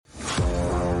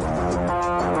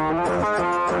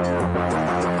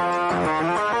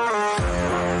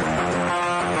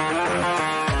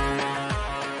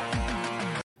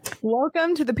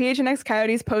Welcome to the PHNX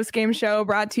Coyotes postgame show,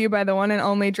 brought to you by the one and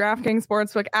only DraftKings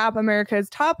Sportsbook app, America's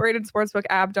top-rated sportsbook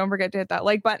app. Don't forget to hit that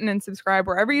like button and subscribe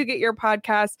wherever you get your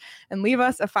podcasts, and leave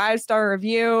us a 5-star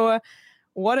review.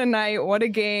 What a night, what a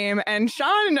game. And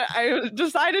Sean, I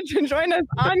decided to join us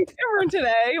on camera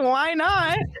today. Why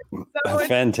not? So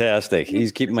fantastic.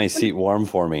 He's keeping my seat warm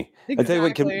for me. Exactly. I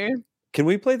tell you what, can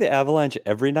we play the Avalanche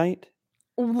every night?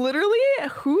 Literally,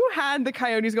 who had the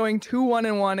Coyotes going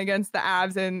 2-1-1 against the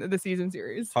Avs in the season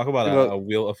series? Talk about a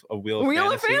wheel of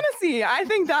fantasy. I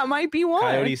think that might be one.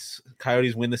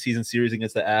 Coyotes win the season series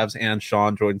against the Avs, and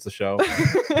Sean joins the show.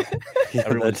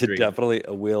 Yeah, that's definitely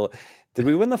a wheel. Did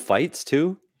we win the fights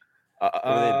too? Or did they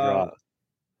draw?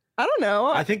 I don't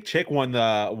know. I think Chick won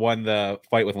the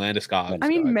fight with Landeskog. I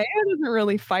mean, Maya doesn't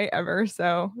really fight ever,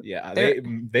 so yeah,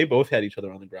 they both had each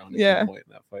other on the ground at some point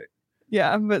in that fight.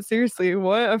 Yeah, but seriously,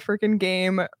 what a freaking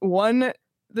game. Won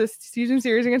the season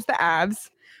series against the Avs,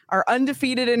 are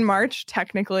undefeated in March,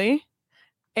 technically,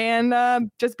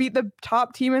 and just beat the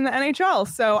top team in the NHL.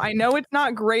 So I know it's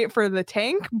not great for the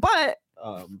tank, but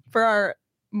for our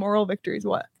moral victories,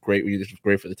 what? Great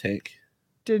for the tank.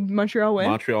 Did Montreal win?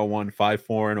 Montreal won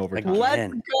 5-4 in overtime.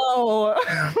 Let's go.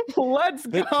 Let's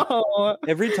go.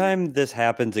 Every time this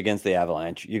happens against the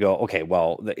Avalanche, you go, okay,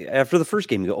 well, after the first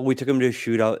game, you go, we took them to a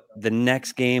shootout. The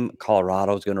next game,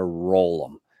 Colorado's going to roll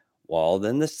them. Well,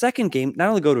 then the second game, not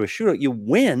only go to a shootout, you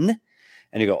win.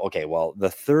 And you go, okay, well, the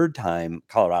third time,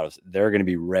 they're going to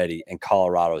be ready, and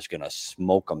Colorado's going to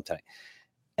smoke them tonight.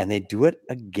 And they do it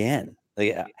again.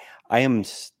 I am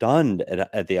stunned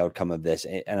at the outcome of this,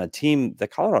 and the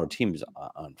Colorado team is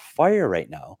on fire right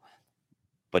now.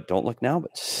 But don't look now,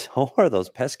 but so are those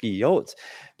pesky Yotes,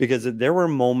 because there were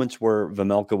moments where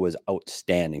Vejmelka was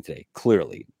outstanding today,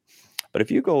 clearly. But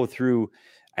if you go through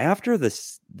after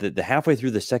the halfway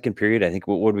through the second period, I think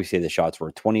what would we say the shots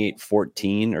were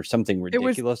 28-14 or something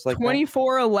ridiculous like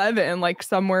 24-11, like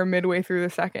somewhere midway through the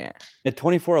second. At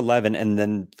 24-11, and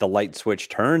then the light switch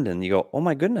turned, and you go, oh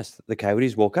my goodness, the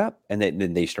Coyotes woke up, and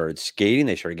then they started skating,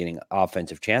 they started getting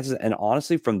offensive chances, and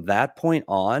honestly, from that point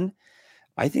on,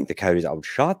 I think the Coyotes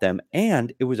outshot them,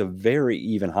 and it was a very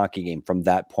even hockey game from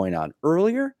that point on.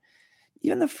 Earlier,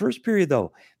 even the first period,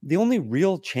 though, the only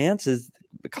real chances,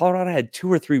 Colorado had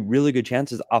 2 or 3 really good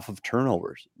chances off of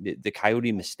turnovers. The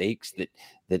Coyote mistakes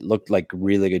that looked like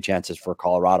really good chances for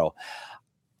Colorado.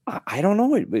 I don't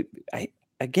know.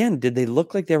 Again, did they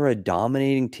look like they were a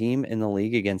dominating team in the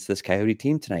league against this Coyote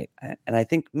team tonight? And I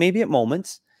think maybe at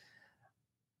moments,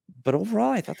 but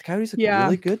overall, I thought the Coyotes looked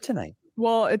really good tonight.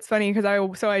 Well, it's funny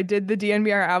because I did the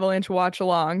DNVR Avalanche watch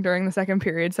along during the second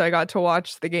period. So I got to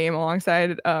watch the game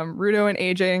alongside Rudo and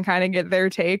AJ and kind of get their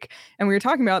take. And we were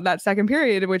talking about that second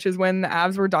period, which is when the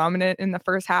Avs were dominant in the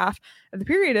first half of the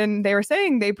period. And they were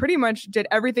saying they pretty much did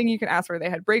everything you can ask for. They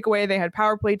had breakaway, they had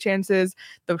power play chances.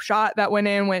 The shot that went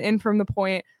in from the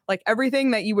point. Like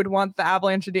everything that you would want the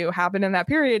Avalanche to do happened in that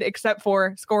period, except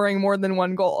for scoring more than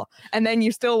one goal. And then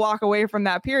you still walk away from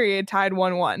that period tied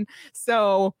 1-1.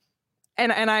 So...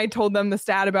 And I told them the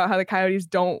stat about how the Coyotes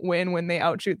don't win when they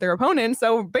outshoot their opponent.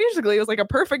 So basically, it was like a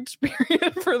perfect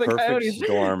period for the Coyotes.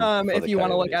 Storm if you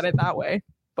want to look at it that way.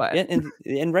 But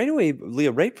and right away,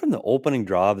 Leah, right from the opening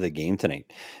draw of the game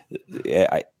tonight,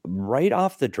 right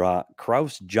off the draw,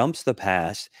 Krause jumps the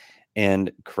pass,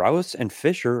 and Krause and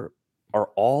Fisher are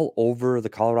all over the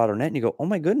Colorado net. And you go, oh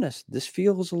my goodness, this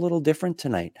feels a little different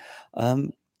tonight.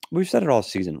 We've said it all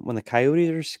season. When the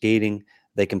Coyotes are skating,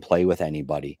 they can play with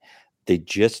anybody. They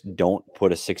just don't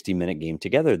put a 60-minute game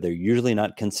together. They're usually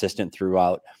not consistent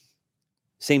throughout.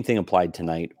 Same thing applied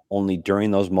tonight, only during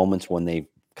those moments when they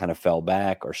kind of fell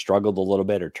back or struggled a little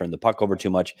bit or turned the puck over too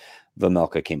much,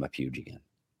 Vejmelka came up huge again.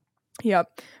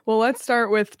 Yep. Well, let's start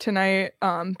with tonight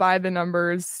by the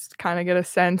numbers, kind of get a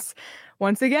sense.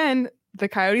 Once again, the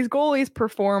Coyotes goalies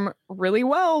perform really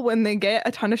well when they get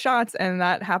a ton of shots, and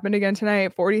that happened again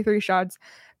tonight. 43 shots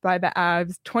by the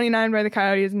Avs, 29 by the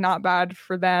Coyotes, not bad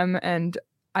for them. And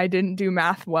I didn't do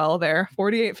math well there.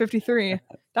 48-53.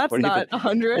 That's not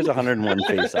 100. There's 101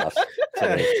 face-offs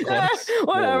today.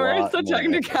 Whatever, it's a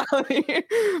technicality.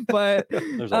 But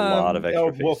there's a lot of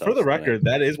extra face-offs. Well, for the record,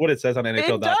 that is what it says on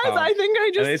NHL.com. It does. I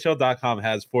think NHL.com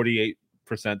has 48%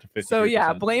 to 53%. So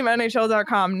yeah, blame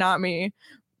NHL.com, not me.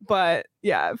 But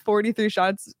yeah, 43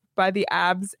 shots by the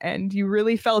Avs, and you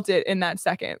really felt it in that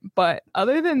second. But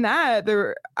other than that,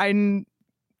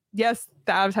 yes,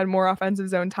 the Avs had more offensive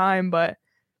zone time, but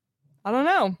I don't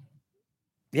know.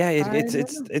 Yeah, it's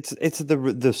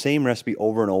the same recipe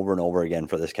over and over and over again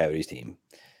for this Coyotes team.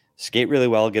 Skate really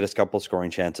well, get a couple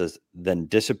scoring chances, then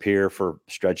disappear for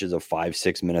stretches of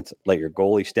 5-6 minutes, let your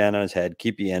goalie stand on his head,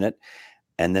 keep you in it,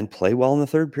 and then play well in the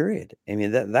third period. I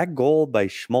mean, that goal by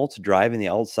Schmaltz driving the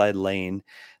outside lane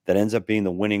that ends up being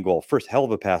the winning goal. First, hell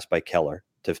of a pass by Keller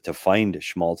to find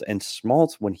Schmaltz. And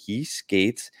Schmaltz, when he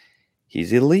skates,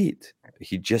 he's elite.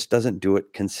 He just doesn't do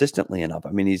it consistently enough.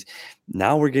 I mean,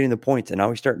 now we're getting the points, and now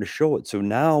he's starting to show it. So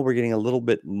now we're getting a little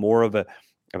bit more of a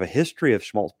history of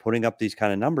Schmaltz putting up these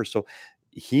kind of numbers. So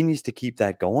he needs to keep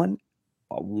that going.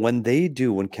 When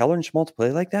Keller and Schmaltz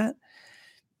play like that,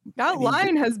 that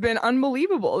line has been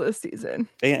unbelievable this season.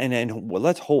 And well,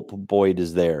 let's hope Boyd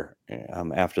is there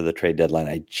after the trade deadline.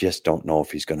 I just don't know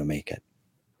if he's going to make it.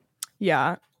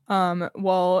 Yeah.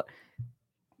 Well,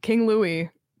 King Louis,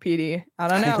 PD, I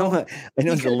don't know. I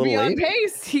know he's a little late. On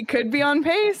pace. He could be on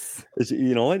pace.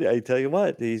 You know what? I tell you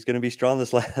what, he's going to be strong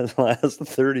this last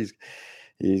third.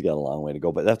 He's got a long way to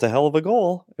go, but that's a hell of a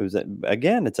goal. It was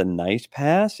it's a nice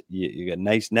pass. You got a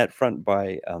nice net front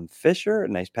by Fisher, a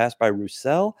nice pass by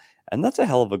Roussel, and that's a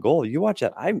hell of a goal. You watch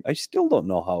that. I still don't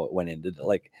know how it went into it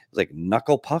was like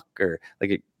knuckle puck or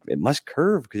like it must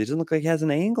curve because it doesn't look like he has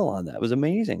an angle on that. It was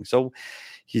amazing. So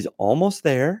he's almost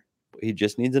there. He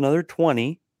just needs another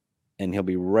 20. And he'll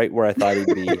be right where I thought he'd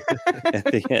be at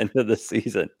the end of the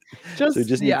season. So he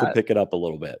just needs to pick it up a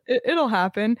little bit. It'll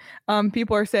happen.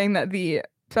 People are saying that the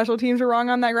special teams are wrong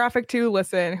on that graphic too.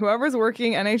 Listen, whoever's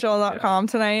working NHL.com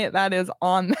tonight, that is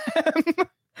on them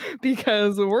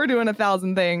because we're doing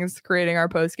 1,000 things creating our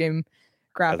post-game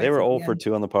graphics. They were 0 for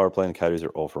 2 on the power play, and Coyotes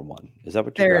are 0 for 1. Is that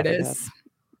what there it is? Had?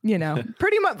 You know,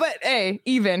 pretty much, but hey,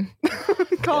 even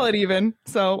call it even.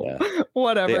 So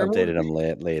whatever. They updated them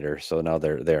later, so now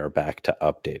they're back to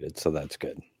updated. So that's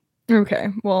good. Okay,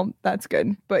 well that's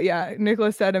good. But yeah,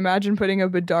 Nicholas said, imagine putting a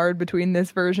Bedard between this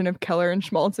version of Keller and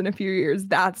Schmaltz in a few years.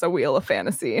 That's a wheel of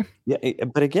fantasy. Yeah,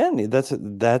 but again, that's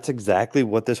exactly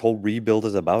what this whole rebuild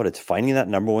is about. It's finding that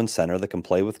number one center that can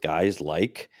play with guys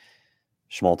like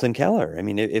Schmaltz and Keller. I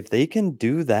mean, if they can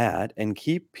do that and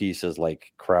keep pieces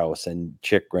like Krause and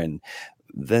Chychrun,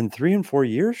 then 3 and 4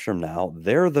 years from now,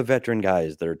 they're the veteran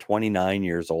guys. They're 29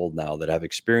 years old now that have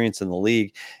experience in the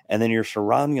league. And then you're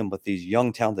surrounding them with these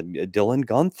young, talented Dylan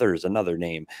Gunther's another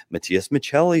name. Matthias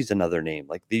Michelli's another name.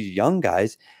 Like these young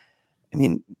guys. I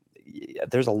mean,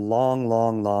 there's a long,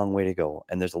 long, long way to go.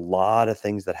 And there's a lot of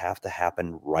things that have to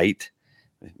happen right.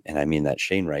 And I mean that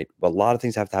Shane right. But a lot of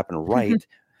things have to happen right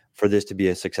for this to be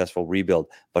a successful rebuild.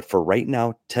 But for right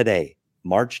now, today,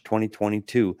 March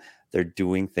 2022, they're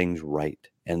doing things right.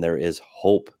 And there is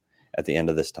hope at the end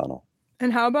of this tunnel.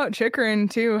 And how about Chychrun,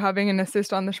 too, having an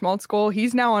assist on the Schmaltz goal?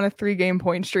 He's now on a 3-game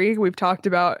point streak. We've talked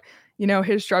about,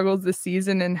 his struggles this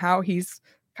season and how he's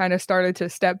kind of started to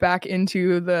step back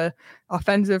into the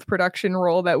offensive production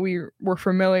role that we were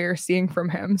familiar seeing from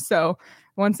him. So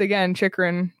once again,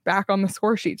 Chychrun back on the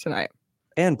score sheet tonight.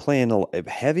 And playing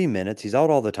heavy minutes. He's out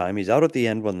all the time. He's out at the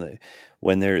end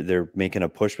when they're making a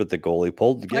push with the goalie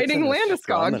pulled. Fighting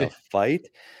Landeskog in a fight.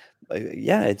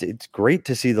 It's great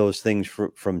to see those things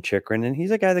from Chychrun, and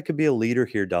he's a guy that could be a leader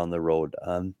here down the road.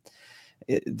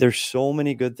 There's so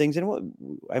many good things, and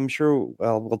I'm sure.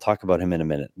 Well, we'll talk about him in a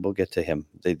minute. We'll get to him,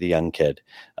 the young kid.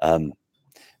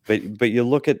 But you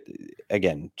look at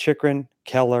again, Chychrun,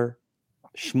 Keller,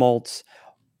 Schmaltz.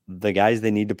 The guys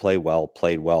they need to play well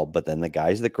played well, but then the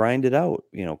guys that grind it out,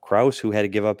 Krause, who had to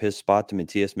give up his spot to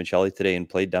Matthias Michelli today and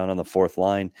played down on the fourth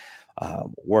line,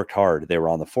 worked hard. They were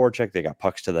on the forecheck. They got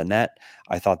pucks to the net.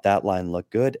 I thought that line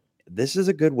looked good. This is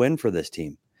a good win for this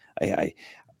team. I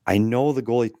know the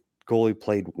goalie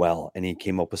played well, and he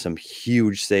came up with some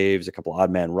huge saves, a couple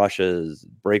odd man rushes,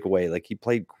 breakaway. Like he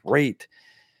played great,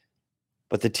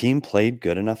 but the team played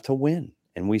good enough to win.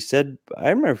 And we said,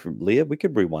 I remember, Leah, we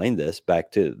could rewind this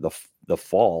back to the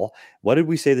fall. What did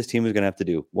we say this team was going to have to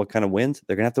do? What kind of wins?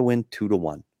 They're going to have to win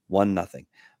 2-1, 1-0.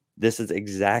 This is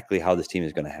exactly how this team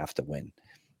is going to have to win.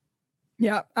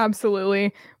 Yeah,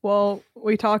 absolutely. Well,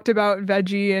 we talked about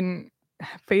Veggie and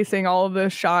facing all of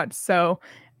those shots. So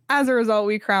as a result,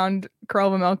 we crowned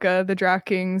Karel Vejmelka the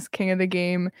DraftKings King of the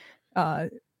Game.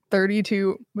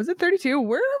 32. Was it 32?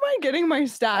 Where am I getting my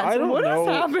stats? I don't know. What is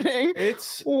happening? That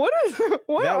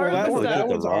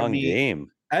was the wrong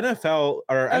game. NFL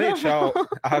or NHL.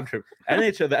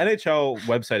 The NHL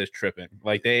website is tripping.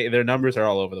 Like their numbers are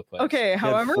all over the place. Okay,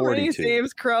 however many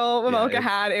saves Karel Vejmelka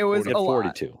had, it was a lot.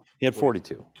 42. He had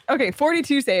 42. Okay,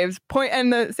 42 saves.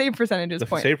 And the save percentage is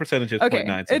Save percentage is okay,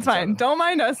 0.9. it's fine. Don't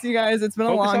mind us, you guys. It's been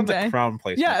a long day. The crown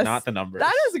placement, not the numbers.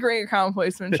 That is a great crown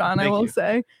placement, Sean, I will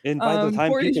say. And by the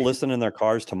time people listen in their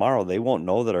cars tomorrow, they won't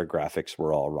know that our graphics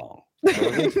were all wrong.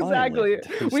 Exactly.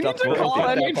 We need to call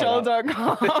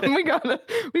NHL.com. we gotta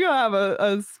have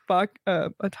a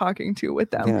talking to with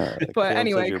them. Yeah, but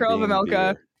anyway, Karel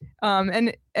Vejmelka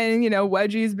And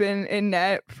Wedgie's been in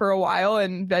net for a while,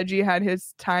 and Veggie had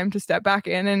his time to step back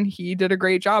in, and he did a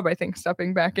great job, I think,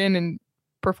 stepping back in and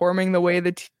performing the way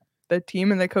the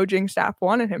team and the coaching staff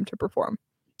wanted him to perform.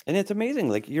 And it's amazing.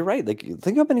 Like, you're right. Like,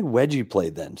 think how many Wedgie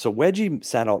played then. So Wedgie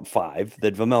sat out 5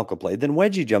 that Vejmelka played. Then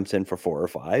Wedgie jumps in for 4 or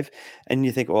 5. And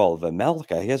you think, well,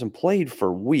 Vejmelka, he hasn't played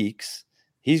for weeks.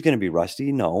 He's going to be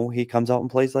rusty. No, he comes out and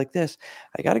plays like this.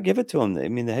 I got to give it to him. I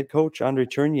mean, the head coach, Andre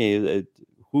Tournier,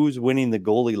 who's winning the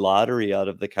goalie lottery out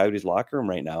of the Coyotes locker room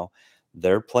right now,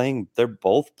 they're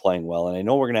both playing well. And I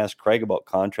know we're going to ask Craig about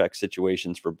contract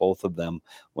situations for both of them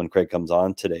when Craig comes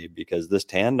on today, because this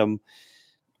tandem,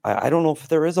 I don't know if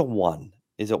there is a 1.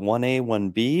 Is it 1A,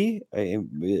 1B?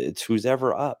 It's who's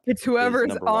ever up. It's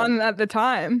whoever's on at the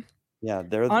time. Yeah,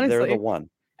 they're the 1.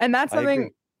 And that's something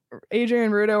AJ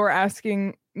and Rudo were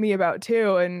asking me about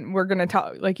too. And we're going to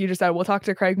talk, like you just said, we'll talk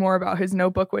to Craig more about his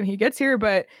notebook when he gets here.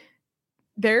 But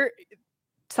they're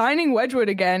signing Wedgewood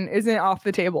again isn't off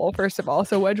the table, first of all.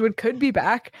 So Wedgewood could be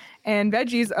back. And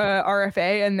Veggie's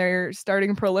RFA, and they're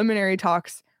starting preliminary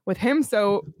talks with him.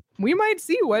 So we might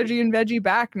see Wedgie and Veggie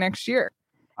back next year.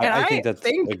 And I think that's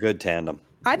a good tandem.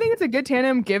 I think it's a good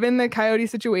tandem given the Coyote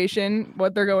situation,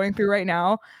 what they're going through right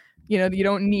now. You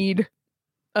don't need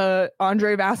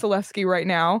Andre Vasilevsky right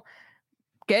now.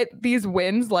 Get these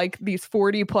wins, like these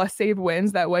 40+ save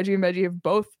wins that Wedgie and Veggie have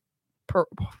both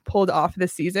pulled off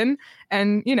this season,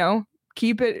 and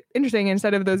keep it interesting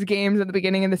instead of those games at the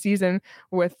beginning of the season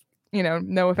with,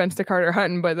 no offense to Carter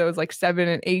Hutton, but those like 7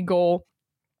 and 8 goal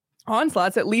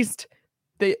onslaughts. At least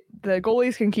the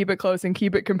goalies can keep it close and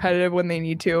keep it competitive when they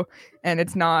need to. And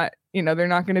it's not, they're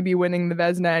not going to be winning the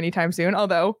Vezina anytime soon,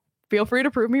 although feel free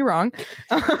to prove me wrong.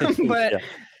 But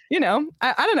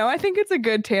I don't know. I think it's a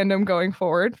good tandem going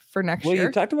forward for next year. Well,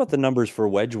 you talked about the numbers for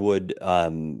Wedgewood,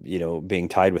 being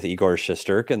tied with Igor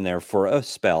Shesterkin there for a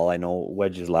spell. I know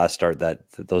Wedge's last start that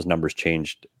those numbers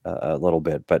changed a little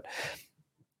bit, but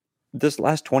this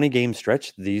last 20 game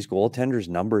stretch, these goaltenders'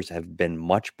 numbers have been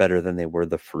much better than they were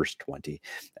the first 20.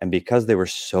 And because they were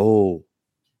so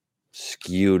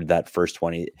skewed that first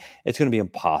 20, it's going to be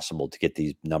impossible to get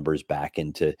these numbers back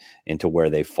into where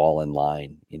they fall in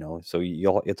line, so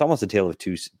it's almost a tale of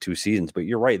two seasons. But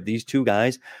you're right, these two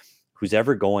guys, who's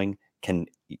ever going can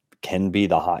be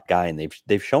the hot guy, and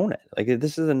they've shown it. Like,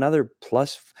 this is another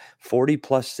plus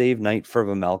 40+ save night for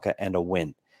Vejmelka and a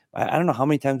win. I don't know how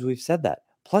many times we've said that.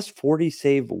 Plus 40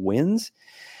 save wins.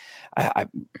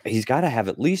 He's got to have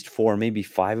at least 4, maybe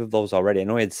 5 of those already. I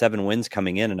know he had 7 wins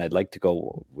coming in, and I'd like to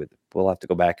go with. We'll have to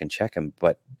go back and check him.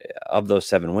 But of those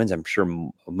 7 wins, I'm sure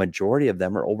a majority of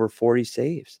them are over 40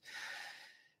 saves.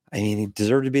 I mean, he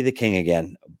deserved to be the king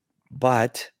again.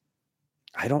 But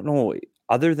I don't know.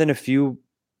 Other than a few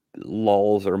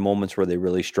lulls or moments where they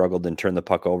really struggled and turned the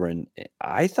puck over, and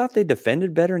I thought they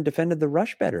defended better and defended the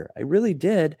rush better. I really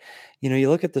did. You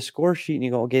look at the score sheet and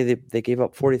you go, okay, they gave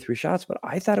up 43 shots, but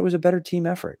I thought it was a better team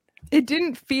effort. It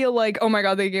didn't feel like, oh my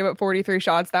God, they gave up 43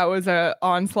 shots. That was a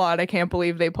onslaught. I can't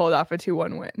believe they pulled off a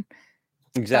 2-1 win.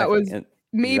 Exactly. That was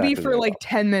maybe for like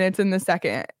 10 minutes in the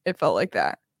second. It felt like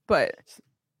that. But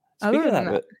other than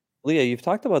that, Leah, you've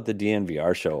talked about the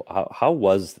DNVR show. How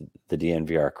was the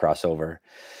DNVR crossover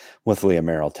with Leah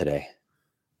Merrill today?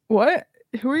 What?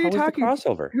 Who are you talking?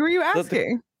 Crossover. Who are you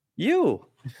asking? You.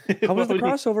 How was the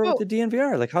crossover with the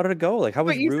DNVR? Like, how did it go? Like, how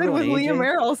was you said with Leah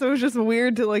Merrill, so it was just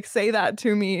weird to like say that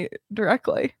to me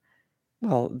directly.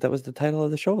 Well, that was the title of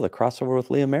the show, the crossover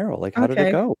with Leah Merrill. Like, how did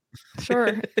it go?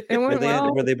 Sure. It went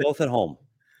well. Were they both at home?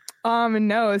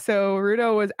 No. So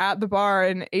Rudo was at the bar,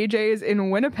 and AJ is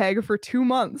in Winnipeg for 2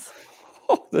 months.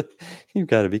 Oh, you've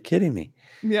got to be kidding me.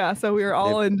 Yeah. So we were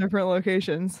all in different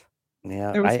locations.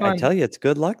 Yeah, I tell you, it's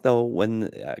good luck though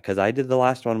because I did the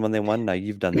last one when they won. Now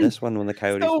you've done this one when the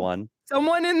Coyotes won.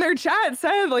 Someone in their chat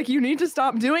said, like, you need to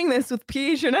stop doing this with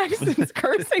PHNX. It's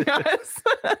cursing us.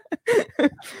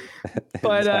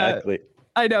 But exactly.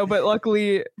 I know, but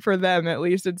luckily for them, at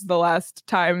least it's the last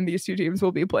time these two teams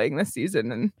will be playing this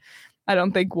season, and I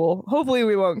don't think hopefully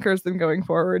we won't curse them going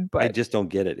forward. But I just don't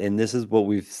get it. And this is what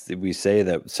we say,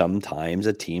 that sometimes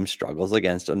a team struggles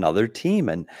against another team,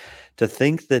 and to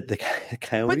think that the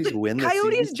Coyotes win. The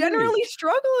Coyotes generally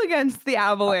struggle against the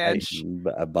Avalanche.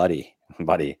 Buddy.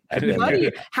 I've been in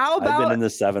the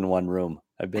 7-1 room.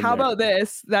 How about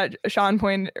this? That Sean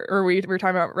pointed, or we were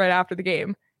talking about right after the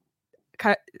game.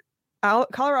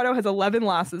 Colorado has 11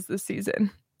 losses this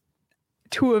season.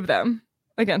 2 of them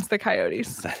against the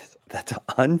Coyotes. That's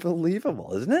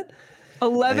unbelievable, isn't it?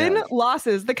 11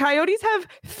 losses. The Coyotes have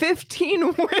 15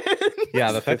 wins.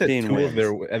 Yeah, the fact that 2 of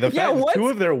their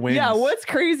wins. Yeah, what's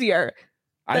crazier?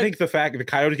 I think the fact the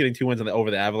Coyotes getting 2 wins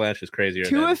over the Avalanche is crazier.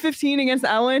 2 of 15 against the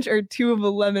Avalanche or 2 of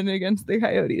 11 against the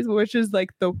Coyotes, which is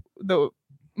like the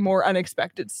more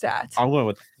unexpected stats. I'm going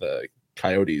with the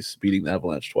Coyotes beating the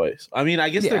Avalanche twice. I mean, I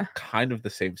guess they're kind of the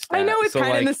same stat. I know it's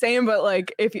kind of the same, but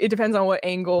like if it depends on what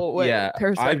angle.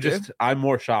 Perspective. I'm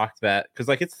more shocked that because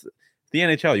like it's the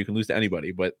NHL, you can lose to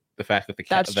anybody, but the fact that the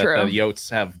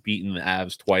Yotes have beaten the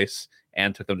Avs twice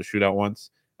and took them to shootout once.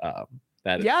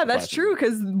 That's true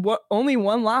because only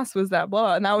one loss was that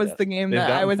blowout, and that was the game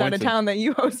that I was out of town that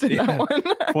you hosted that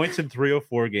one. Points in 3 or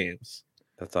 4 games.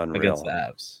 That's unreal against the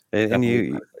Avs.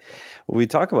 And we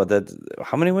talk about that.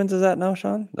 How many wins is that now,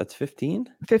 Sean? That's 15?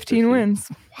 15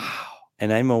 wins. Wow.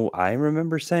 And I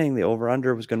remember saying the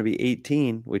over-under was going to be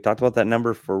 18. We talked about that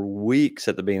number for weeks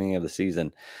at the beginning of the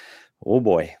season. Oh,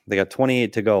 boy. They got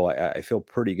 28 to go. I feel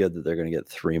pretty good that they're going to get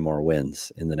 3 more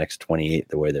wins in the next 28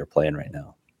 the way they're playing right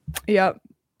now. Yep.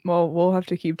 Well, we'll have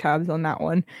to keep tabs on that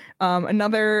one.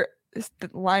 Another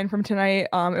line from tonight.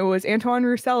 It was Antoine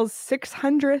Roussel's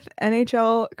 600th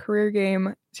NHL career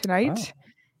game tonight. Wow.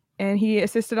 And he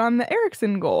assisted on the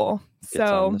Eriksson goal.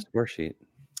 Gets on the score sheet.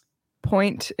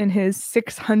 Point in his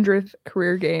 600th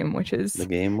career game, which is the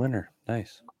game winner.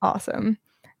 Nice. Awesome.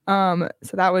 So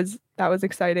that was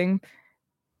exciting.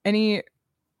 Any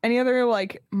other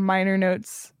like minor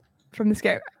notes from this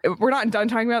game? We're not done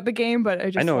talking about the game,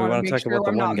 but I know we want to talk about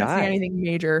the one guy. Missing anything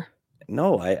major.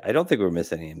 No, I don't think we're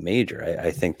missing anything major.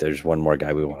 I think there's one more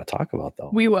guy we want to talk about, though.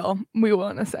 We will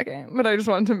in a second. But I just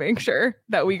wanted to make sure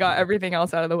that we got everything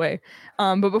else out of the way.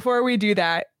 But before we do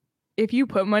that, if you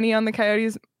put money on the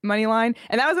Coyotes money line,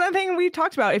 and that was another thing we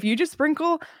talked about, if you just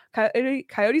sprinkle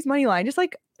Coyotes money line, just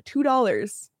like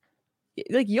 $2,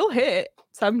 like you'll hit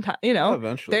sometime.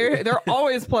 Eventually. They're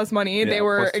always plus money. They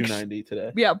were plus 290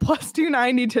 today. Yeah, plus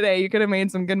 290 today. You could have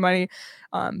made some good money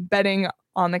betting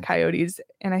on the Coyotes,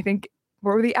 and I think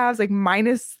what were the Avs like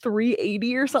minus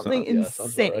 380 or something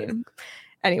insane. Right.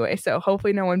 Anyway, so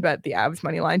hopefully no one bet the Avs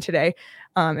money line today.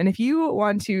 And if you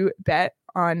want to bet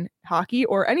on hockey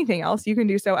or anything else, you can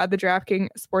do so at the DraftKings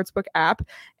Sportsbook app.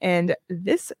 And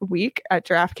this week at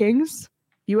DraftKings,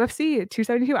 UFC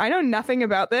 272. I know nothing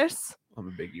about this. I'm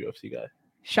a big UFC guy.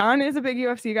 Sean is a big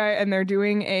UFC guy, and they're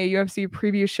doing a UFC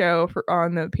preview show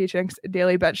on the PHNX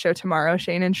Daily Bet Show tomorrow.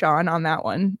 Shane and Sean on that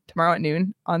one tomorrow at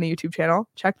noon on the YouTube channel.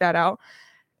 Check that out.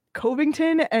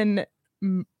 Covington and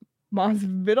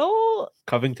Masvidal.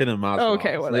 Covington and Masvidal. Oh,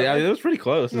 okay, whatever. Yeah, it was pretty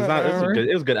close. It was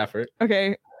a good effort.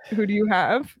 Okay, who do you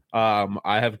have? I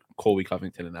have Colby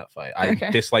Covington in that fight. I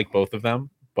dislike both of them,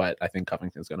 but I think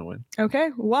Covington's going to win. Okay,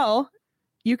 well,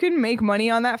 you can make money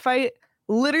on that fight.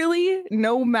 Literally,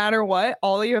 no matter what,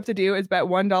 all you have to do is bet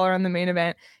 $1 on the main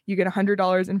event. You get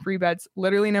 $100 in free bets,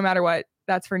 literally no matter what.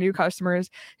 That's for new customers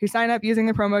who sign up using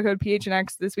the promo code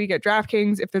PHNX this week at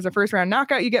DraftKings. If there's a first round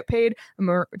knockout, you get paid. A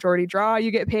majority draw,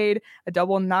 you get paid. A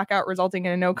double knockout resulting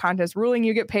in a no contest ruling,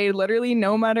 you get paid. Literally,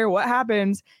 no matter what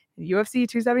happens, UFC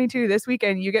 272 this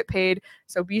weekend, you get paid.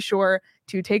 So be sure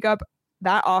to take up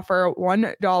that offer,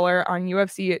 $1 on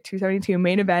UFC 272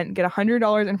 main event. Get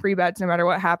 $100 in free bets no matter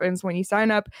what happens when you sign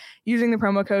up using the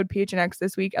promo code PHNX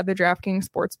this week at the DraftKings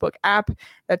Sportsbook app.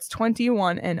 That's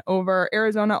 21 and over.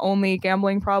 Arizona only.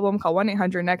 Gambling problem? Call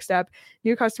 1-800-NEXT-STEP.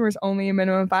 New customers only.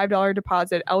 Minimum $5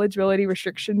 deposit. Eligibility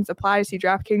restrictions apply. See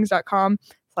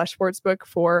DraftKings.com/sportsbook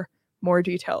for more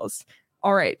details.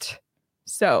 All right.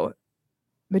 So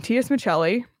Matias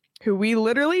Maccelli, who we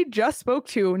literally just spoke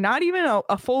to not even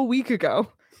a full week ago.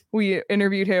 We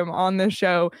interviewed him on this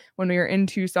show when we were in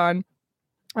Tucson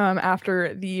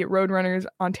after the Roadrunners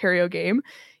Ontario game.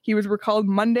 He was recalled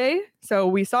Monday. So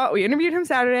we interviewed him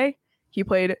Saturday. He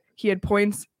had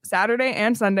points Saturday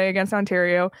and Sunday against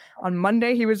Ontario. On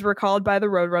Monday, he was recalled by the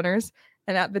Roadrunners.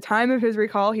 And at the time of his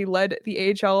recall, he led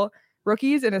the AHL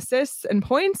rookies in assists and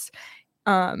points.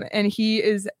 And he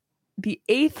is the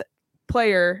 8th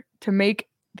player to make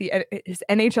his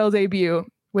NHL debut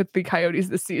with the Coyotes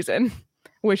this season,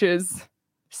 which is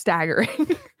staggering.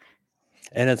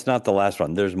 And it's not the last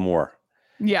one. There's more.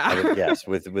 Yeah. Yes.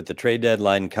 With the trade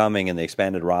deadline coming and the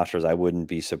expanded rosters, I wouldn't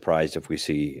be surprised if we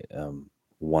see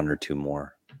 1 or 2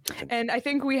 more. And I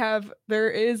think there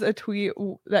is a tweet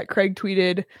that Craig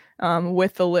tweeted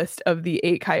with the list of the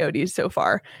 8 Coyotes so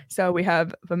far. So we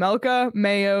have Vejmelka,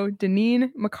 Mayo,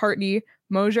 Dineen, McCartney,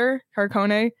 Mosier,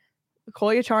 Carcone,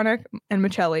 Kolyachonok, and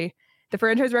Maccelli. The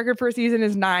franchise record for a season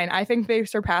is 9. I think they've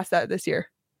surpassed that this year.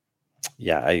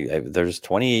 Yeah, there's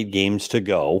 28 games to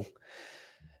go.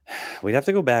 We'd have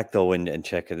to go back, though, and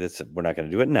check this. We're not going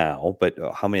to do it now, but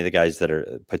how many of the guys that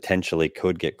are potentially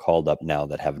could get called up now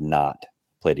that have not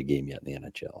played a game yet in the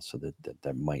NHL? So that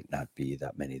there might not be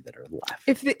that many that are left.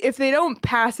 If they don't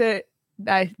pass it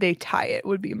they tie it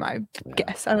would be my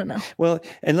guess. I don't know. Well,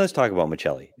 and let's talk about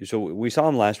Maccelli. So we saw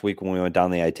him last week when we went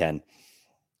down the I-10.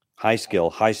 High skill,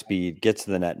 high speed, gets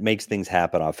to the net, makes things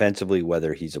happen offensively,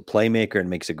 whether he's a playmaker and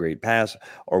makes a great pass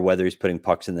or whether he's putting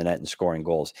pucks in the net and scoring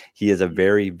goals. He is a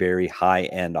very, very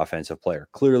high-end offensive player.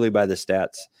 Clearly by the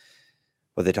stats,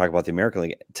 what they talk about the American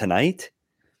League. Tonight,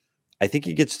 I think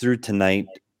he gets through tonight,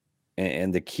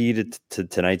 and the key to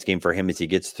tonight's game for him is he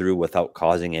gets through without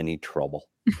causing any trouble.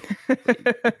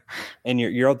 And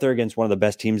you're out there against one of the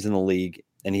best teams in the league,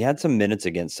 and he had some minutes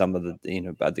against some of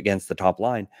the, against the top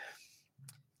line.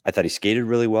 I thought he skated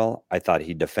really well. I thought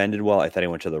he defended well. I thought he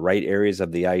went to the right areas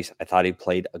of the ice. I thought he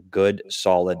played a good,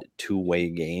 solid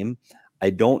two-way game. I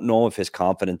don't know if his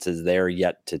confidence is there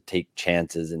yet to take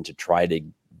chances and to try to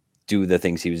do the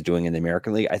things he was doing in the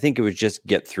American League. I think it was just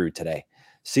get through today.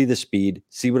 See the speed,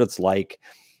 see what it's like.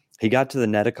 He got to the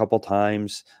net a couple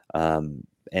times,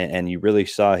 and you really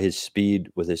saw his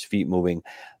speed with his feet moving.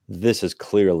 This is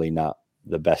clearly not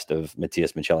the best of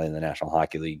Matias Maccelli in the National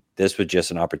Hockey League. This was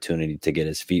just an opportunity to get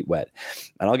his feet wet.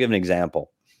 And I'll give an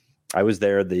example. I was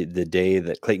there the day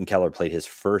that Clayton Keller played his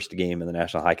first game in the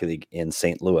National Hockey League in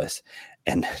St. Louis.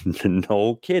 And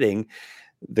no kidding,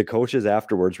 the coaches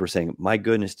afterwards were saying, my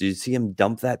goodness, did you see him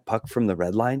dump that puck from the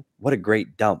red line? What a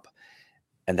great dump.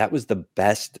 And that was the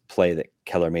best play that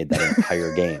Keller made that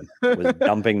entire game, was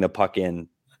dumping the puck in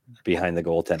behind the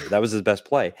goaltender. That was his best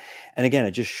play. And again,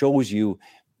 it just shows you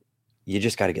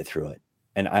just got to get through it.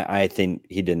 And I think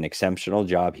he did an exceptional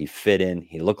job. He fit in.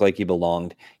 He looked like he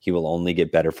belonged. He will only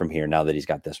get better from here now that he's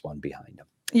got this one behind him.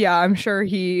 Yeah, I'm sure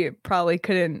he probably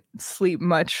couldn't sleep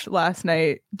much last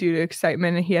night due to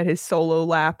excitement. He had his solo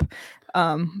lap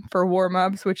for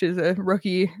warm-ups, which is a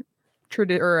rookie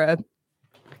or a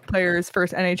player's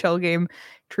first NHL game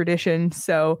tradition.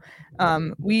 So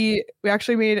we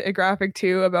actually made a graphic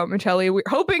too about Maccelli. We're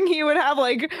hoping he would have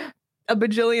like a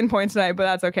bajillion points tonight, but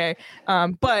that's okay.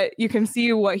 But you can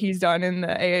see what he's done in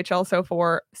the AHL so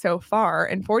far.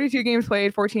 In 42 games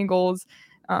played, 14 goals,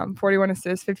 41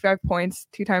 assists, 55 points,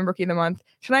 2-time rookie of the month.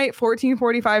 Tonight,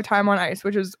 14:45 time on ice,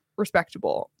 which is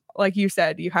respectable. Like you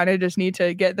said, you kind of just need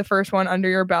to get the first one under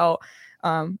your belt.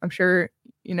 I'm sure,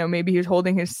 maybe he was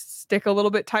holding his stick a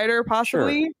little bit tighter,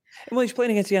 possibly. Sure. Well, he's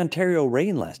playing against the Ontario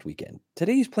Reign last weekend.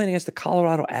 Today he's playing against the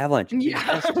Colorado Avalanche.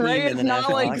 Yeah, right. It's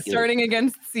not like starting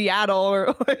against Seattle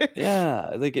or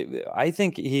yeah, I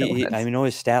think I know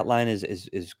his stat line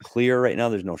is clear right now.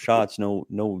 There's no shots,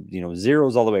 no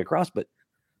zeros all the way across, but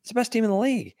it's the best team in the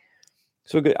league.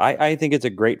 So good. I think it's a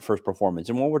great first performance.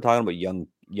 And when we're talking about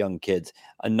young kids,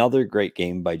 another great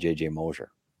game by JJ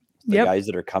Mosier. The guys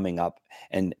that are coming up,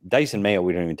 and Dyson Mayo,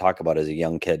 we don't even talk about as a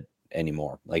young kid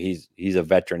anymore. Like he's a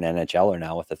veteran NHLer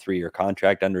now with a 3-year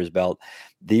contract under his belt.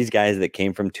 These guys that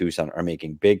came from Tucson are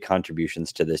making big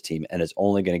contributions to this team, and it's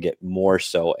only going to get more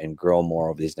so and grow more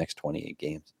over these next 28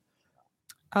 games.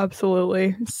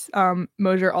 Absolutely.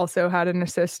 Mosier also had an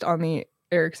assist on the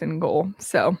Eriksson goal.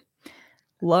 So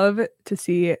love to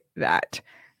see that.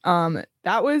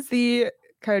 That was the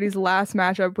Coyotes' last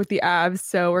matchup with the Avs.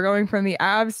 So we're going from the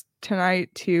Avs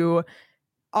tonight to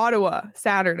Ottawa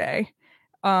Saturday.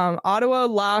 Ottawa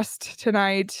lost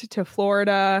tonight to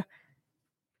Florida.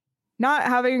 Not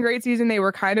having a great season. They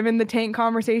were kind of in the tank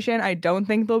conversation. I don't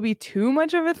think they'll be too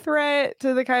much of a threat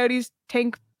to the Coyotes'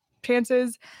 tank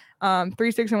chances.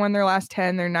 3-6-1 their last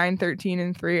 10. They're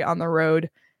 9-13-3 on the road.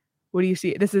 What do you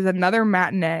see? This is another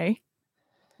matinee.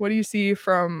 What do you see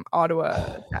from Ottawa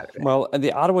Saturday? Well,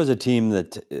 the Ottawa is a team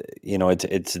that,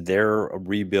 it's their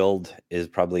rebuild is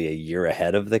probably a year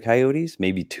ahead of the Coyotes,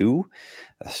 maybe 2.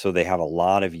 So they have a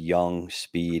lot of young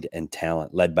speed and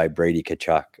talent led by Brady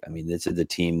Tkachuk. I mean, this is the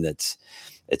team it's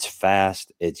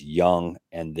fast, it's young,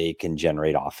 and they can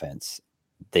generate offense.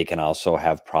 They can also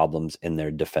have problems in their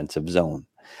defensive zone.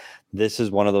 This is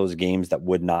one of those games that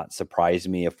would not surprise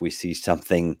me if we see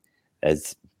something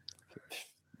as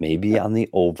maybe on the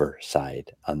over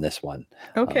side on this one.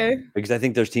 Okay. Because I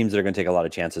think there's teams that are going to take a lot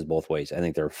of chances both ways. I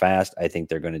think they're fast. I think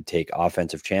they're going to take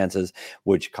offensive chances,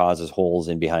 which causes holes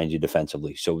in behind you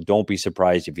defensively. So don't be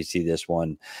surprised if you see this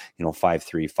one,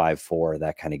 5-3, 5-4,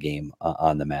 that kind of game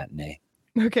on the matinee.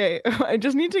 Okay. I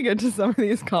just need to get to some of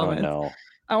these comments. Oh, no.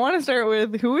 I want to start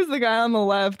with, who is the guy on the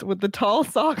left with the tall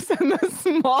socks and the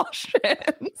small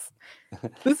shins?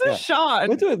 This is Sean.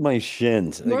 What's with my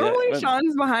shins? Normally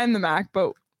Sean's behind the Mac,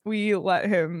 but we let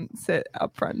him sit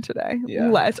up front today. Yeah.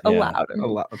 Allowed him.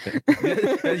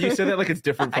 Okay. You said that like it's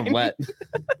different from let.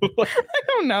 I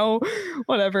don't know.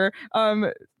 Whatever.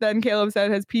 Then Caleb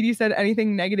said, has PD said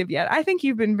anything negative yet? I think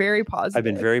you've been very positive. I've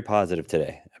been very positive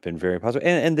today. I've been very positive.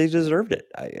 And they deserved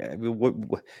it.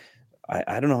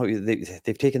 I don't know.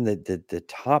 They've taken the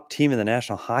top team in the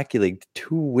National Hockey League,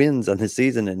 2 wins on the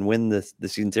season and win the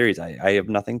season series. I have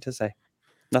nothing to say.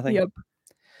 Nothing. Yep.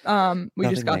 We Nothing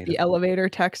just got negative. the elevator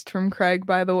text from Craig,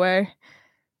 by the way.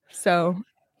 So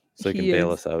he can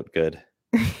bail us out. Good.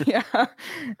 Yeah.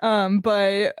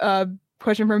 But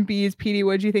question from Bees, PD,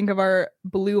 what did you think of our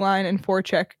blue line and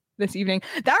forecheck this evening?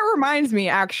 That reminds me,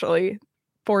 actually,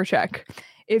 forecheck.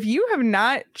 If you have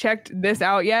not checked this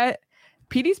out yet,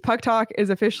 PD's Puck Talk is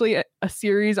officially a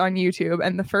series on YouTube,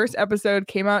 and the first episode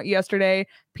came out yesterday.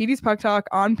 PD's Puck Talk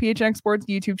on PHNX Sports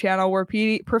YouTube channel, where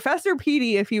Professor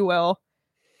PD, if you will,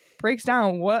 breaks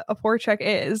down what a forecheck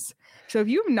is. So if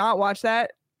you've not watched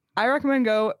that, I recommend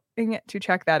going to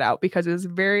check that out because it's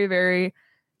very, very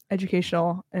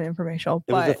educational and informational.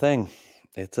 It was a thing.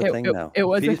 It's a thing now. It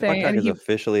was PD's a thing. Puck Talk is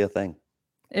officially a thing.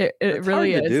 It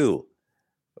really is. To do.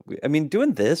 I mean,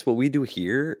 doing this, what we do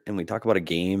here, and we talk about a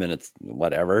game and it's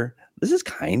whatever, this is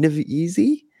kind of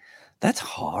easy. That's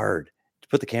hard. To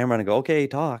put the camera on and go, okay,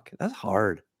 talk. That's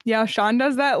hard. Yeah, Sean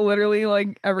does that literally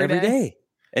like every day.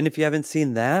 And if you haven't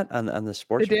seen that on the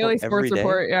sports daily sports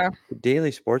report, the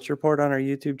daily sports report on our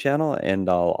YouTube channel and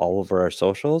all over our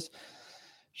socials,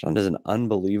 Sean does an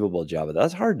unbelievable job of that.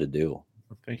 That's hard to do.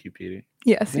 Thank you, Petey.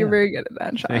 Yes, you're very good at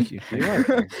that, Sean. Thank you.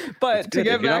 But to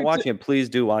get if you're not watching it, please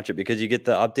do watch it because you get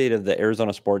the update of the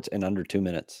Arizona sports in under 2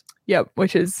 minutes. Yep,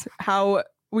 which is how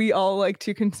we all like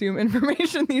to consume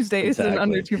information these days in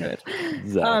under 2 minutes.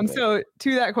 Exactly. So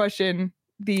to that question,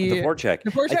 the forecheck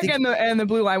and the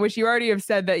blue line, which you already have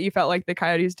said that you felt like the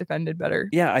Coyotes defended better.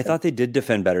 Yeah, I thought they did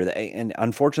defend better. And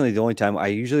unfortunately, the only time I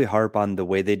usually harp on the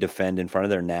way they defend in front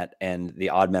of their net and the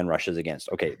odd man rushes against.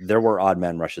 Okay, there were odd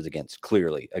man rushes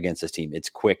clearly against this team. It's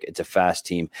quick. It's a fast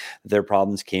team. Their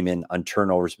problems came in on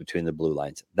turnovers between the blue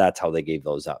lines. That's how they gave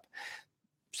those up.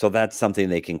 So that's something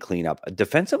they can clean up.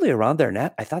 Defensively around their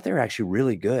net, I thought they were actually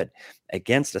really good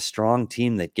against a strong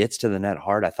team that gets to the net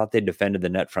hard. I thought they defended the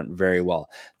net front very well.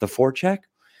 The forecheck,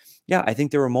 yeah, I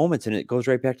think there were moments, and it goes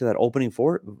right back to that opening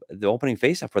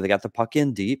faceoff where they got the puck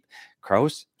in deep.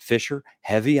 Krause, Fisher,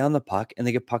 heavy on the puck, and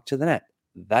they get puck to the net.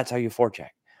 That's how you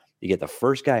forecheck. You get the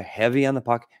first guy heavy on the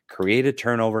puck, create a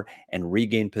turnover, and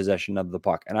regain possession of the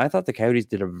puck. And I thought the Coyotes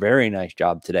did a very nice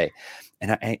job today.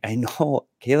 And I know,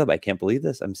 Caleb, I can't believe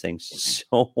this. I'm saying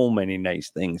so many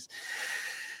nice things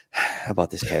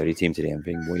about this Coyote team today. I'm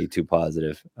being way too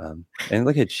positive. And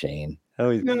look at Shane.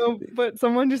 No, but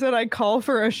someone just said I call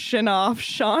for a shin-off,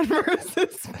 Sean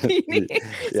versus Speedy.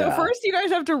 So first you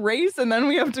guys have to race, and then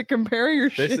we have to compare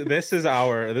your shit. This is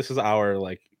our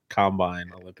like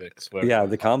combine Olympics.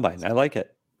 The combine. I like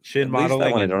it. Shin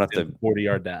modeling. I don't have to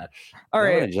 40-yard dash. All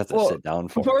right. I just have to sit down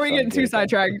before we get too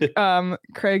sidetracked.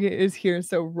 Craig is here,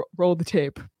 so roll the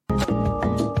tape.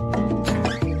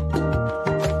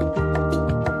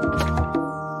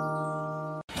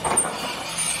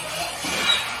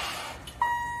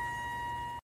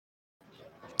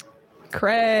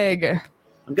 Craig.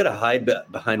 I'm going to hide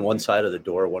behind one side of the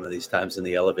door one of these times in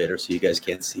the elevator so you guys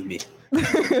can't see me.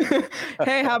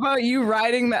 Hey, how about you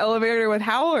riding the elevator with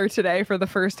Howler today for the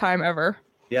first time ever?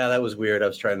 Yeah, that was weird. I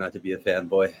was trying not to be a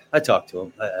fanboy. I talked to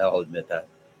him. I'll admit that.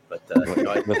 But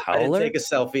with Howler? I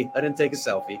didn't take a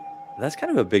selfie. That's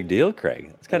kind of a big deal, Craig.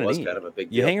 That's kind of neat. Kind of a big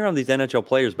deal. You hang around these NHL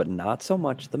players, but not so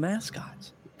much the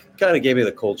mascots. Kind of gave me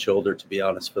the cold shoulder, to be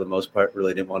honest, for the most part.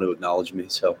 Really didn't want to acknowledge me,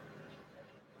 so...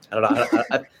 I don't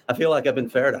know. I feel like I've been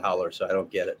fair to Howler, so I don't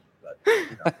get it.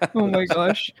 But, Oh my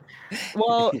gosh.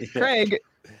 Well, Craig,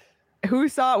 we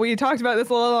talked about this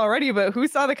a little already, but who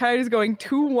saw the Coyotes going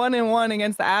 2-1-1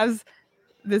 against the Avs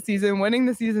this season, winning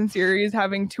the season series,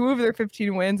 having 2 of their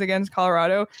 15 wins against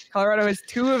Colorado. Colorado has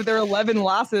 2 of their 11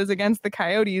 losses against the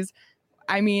Coyotes.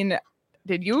 I mean,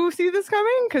 did you see this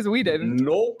coming? Because we didn't.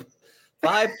 Nope.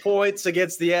 5 points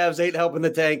against the Avs ain't helping the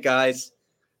tank, guys.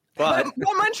 But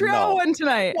Montreal won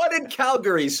tonight. What in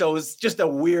Calgary? So it's just a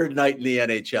weird night in the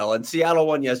NHL. And Seattle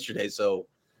won yesterday, so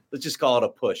let's just call it a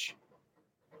push.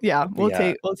 Yeah, we'll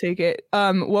take it.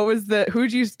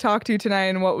 Who'd you talk to tonight,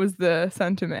 and what was the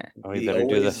sentiment? Oh, you better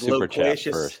do the super chat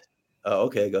first. Oh,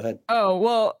 okay, go ahead. Oh,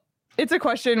 well, it's a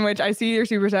question which I see your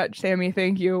super chat, Sammy.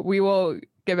 Thank you. We will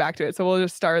get back to it, so we'll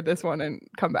just start this one and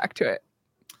come back to it.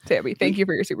 Sammy, thank you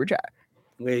for your super chat.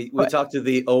 We talked to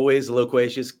the always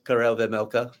loquacious Karel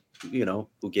Vejmelka,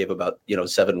 who gave about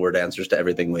 7-word answers to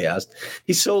everything we asked.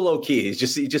 He's so low key.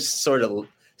 He just sort of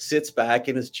sits back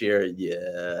in his chair.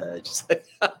 Yeah, just like,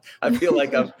 I feel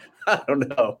like I don't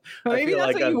know. Maybe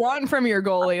that's what you want from your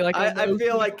goalie. Like I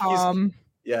feel like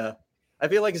I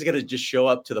feel like he's gonna just show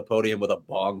up to the podium with a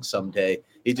bong someday.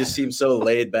 He just seems so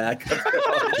laid back.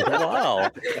 Wow,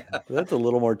 that's a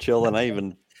little more chill than I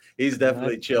even He's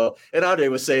definitely chill. And Andre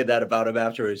was saying that about him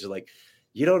afterwards. He's like,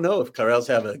 you don't know if Karel's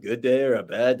having a good day or a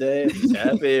bad day, if he's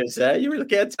happy or sad. You really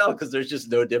can't tell because there's just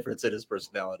no difference in his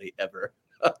personality ever.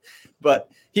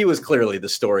 But he was clearly the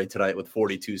story tonight with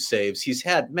 42 saves. He's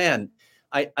had,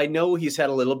 I know he's had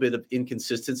a little bit of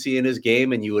inconsistency in his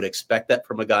game, and you would expect that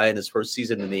from a guy in his first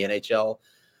season in the NHL.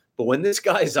 But when this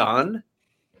guy's on,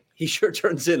 he sure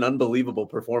turns in unbelievable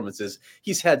performances.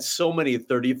 He's had so many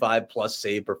 35-plus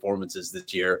save performances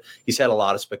this year. He's had a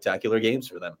lot of spectacular games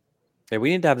for them. Hey, we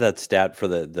need to have that stat for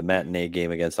the matinee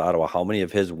game against Ottawa. How many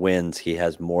of his wins he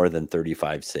has more than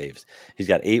 35 saves? He's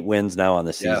got 8 wins now on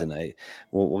the season. Yeah.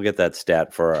 We'll get that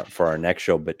stat for our next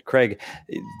show. But Craig,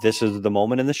 this is the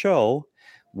moment in the show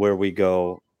where we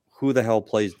go, who the hell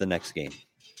plays the next game?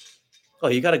 Oh,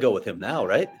 you got to go with him now,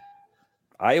 right?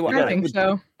 I think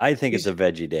so. I think it's a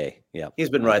veggie day. Yeah, he's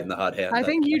been riding the hot hand. I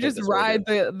think you just ride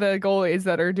the goalies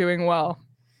that are doing well.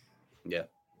 Yeah.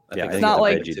 It's not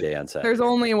like there's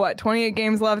only 28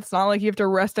 games left. It's not like you have to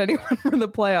rest anyone for the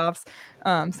playoffs.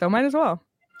 So might as well.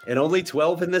 And only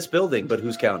 12 in this building, but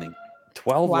who's counting?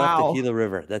 12 left to Gila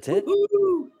River. That's it?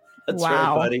 Woo-hoo. That's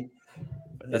right, buddy.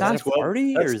 That's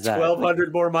 40 or is that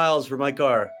 1,200 more miles for my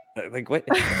car? Like what?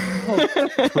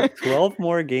 12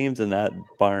 more games in that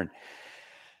barn.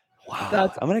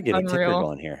 Wow. I'm going to get a ticker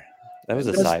going here. That was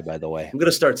a sigh, by the way. I'm going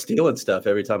to start stealing stuff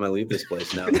every time I leave this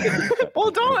place now.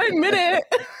 Well, don't admit it.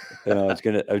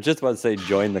 I was just about to say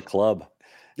join the club.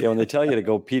 Yeah, when they tell you to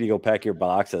go pee to go pack your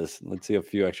boxes, let's see a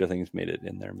few extra things made it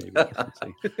in there. Maybe.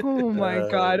 Oh my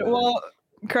God! Well,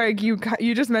 Craig, you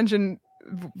just mentioned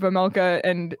Vejmelka,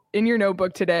 and in your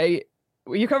notebook today,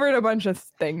 you covered a bunch of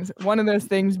things. One of those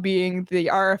things being the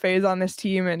RFAs on this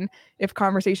team, and if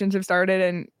conversations have started.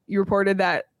 And you reported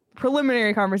that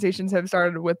preliminary conversations have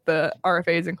started with the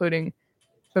RFAs, including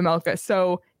Vejmelka.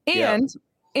 So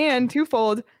and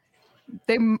twofold.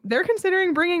 They're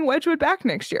considering bringing Wedgewood back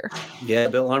next year. Yeah,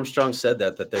 Bill Armstrong said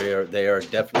that they are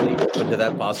definitely open to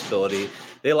that possibility.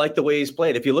 They like the way he's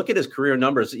played. If you look at his career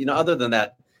numbers, other than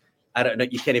that, I don't know,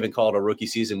 you can't even call it a rookie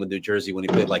season with New Jersey when he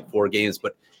played like 4 games,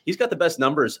 but he's got the best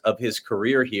numbers of his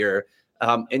career here.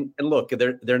 And look,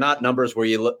 they're not numbers where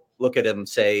you look at him and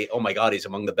say, oh my God, he's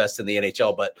among the best in the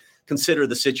NHL, but consider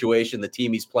the situation, the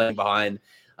team he's playing behind,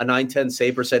 a .910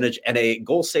 save percentage and a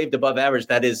goal saved above average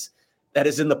that is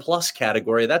in the plus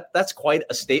category. That's quite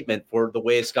a statement for the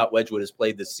way Scott Wedgewood has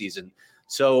played this season.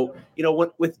 So,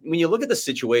 when you look at the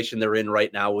situation they're in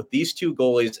right now with these two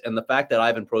goalies and the fact that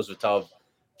Ivan Prosvetov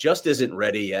just isn't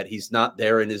ready yet, he's not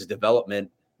there in his development.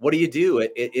 What do?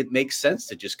 It makes sense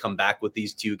to just come back with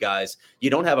these two guys. You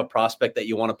don't have a prospect that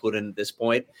you want to put in at this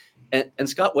point. And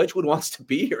Scott Wedgewood wants to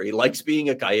be here. He likes being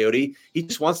a Coyote. He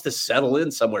just wants to settle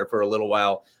in somewhere for a little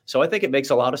while. So I think it makes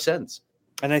a lot of sense.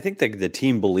 And I think the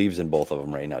team believes in both of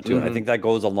them right now, too. Mm-hmm. And I think that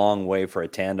goes a long way for a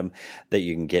tandem that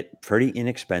you can get pretty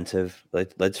inexpensive.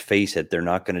 Let's face it, they're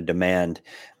not going to demand,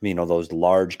 those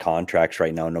large contracts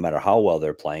right now, no matter how well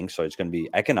they're playing. So it's going to be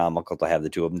economical to have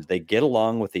the two of them. They get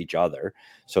along with each other.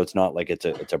 So it's not like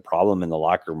it's a problem in the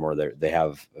locker room where they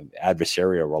have an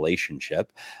adversarial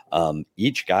relationship.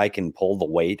 Each guy can pull the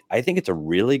weight. I think it's a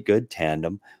really good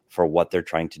tandem for what they're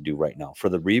trying to do right now. For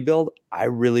the rebuild, I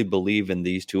really believe in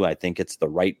these two. I think it's the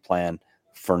right plan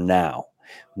for now.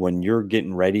 When you're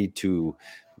getting ready to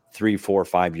 3, 4,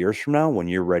 5 years from now, when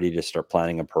you're ready to start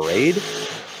planning a parade,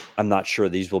 I'm not sure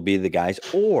these will be the guys,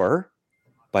 or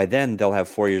by then they'll have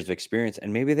 4 years of experience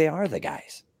and maybe they are the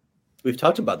guys. We've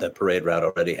talked about that parade route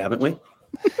already, haven't we?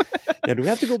 Yeah, do we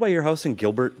have to go by your house in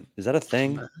Gilbert? Is that a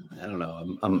thing? I don't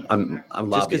know. I'm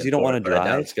just because you don't want to drive. I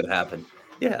doubt it's going to happen.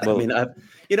 Yeah, well,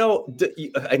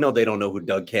 I know they don't know who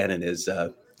Doug Cannon is,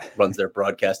 runs their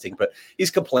broadcasting, but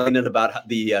he's complaining about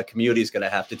the community is going to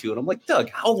have to do it. I'm like, Doug,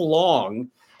 how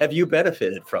long have you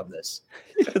benefited from this?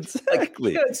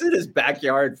 Exactly. It's in his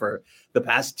backyard for the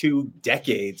past 2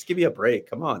 decades. Give me a break.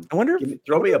 Come on.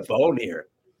 Throw me a bone here.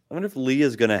 I wonder if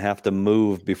Leah's going to have to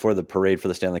move before the parade for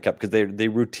the Stanley Cup, because they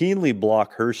routinely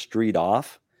block her street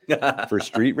off for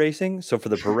street racing. So for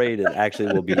the parade, it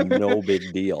actually will be no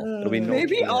big deal. It'll be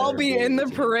maybe I'll be in the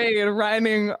parade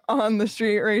riding on the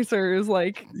street racers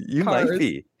you cars. Might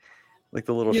be. Like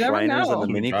the little Shriners and the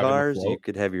mini cars. You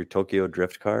could have your Tokyo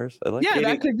Drift cars.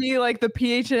 That could be like the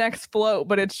PHNX float,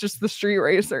 but it's just the street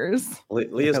racers.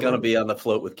 Leah's going to be on the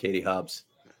float with Katie Hobbs.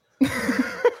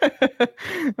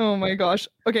 Oh my gosh.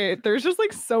 Okay, there's just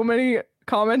so many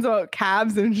comments about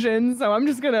calves and shins, so I'm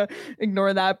just gonna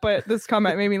ignore that. But this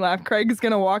comment made me laugh. Craig's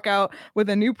gonna walk out with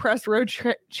a new press row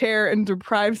chair and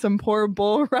deprive some poor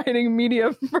bull riding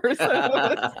media person of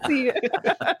a seat.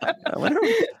 I wonder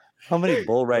how many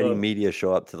bull riding media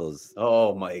show up to those.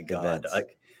 Oh my God.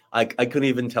 I couldn't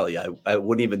even tell you. I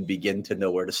wouldn't even begin to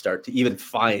know where to start to even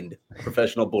find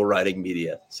professional bull riding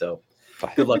media. So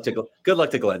good luck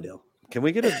to Glendale. Can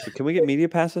we get media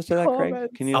passes to that,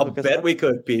 Craig? Can you? I'll bet we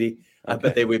could, Petey. I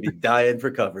bet they would be dying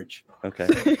for coverage. Okay.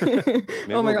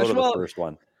 Maybe oh my gosh! Go to the first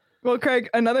one. Well, Craig,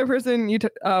 another person you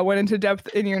went into depth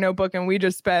in your notebook, and we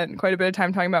just spent quite a bit of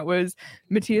time talking about was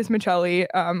Matias Maccelli.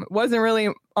 Wasn't really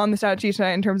on the stat sheet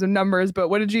tonight in terms of numbers, but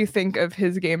what did you think of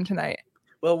his game tonight?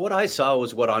 Well, what I saw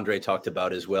was what Andre talked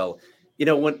about as well. You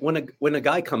know, when a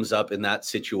guy comes up in that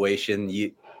situation,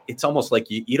 it's almost like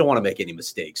you don't want to make any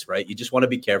mistakes, right? You just want to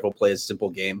be careful, play a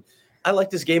simple game. I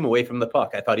liked his game away from the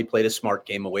puck. I thought he played a smart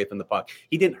game away from the puck.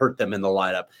 He didn't hurt them in the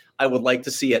lineup. I would like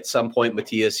to see at some point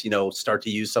Matias, start to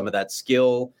use some of that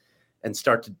skill and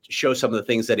start to show some of the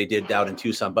things that he did down in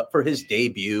Tucson. But for his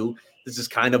debut, this is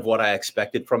kind of what I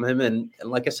expected from him. And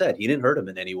like I said, he didn't hurt him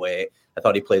in any way. I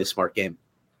thought he played a smart game.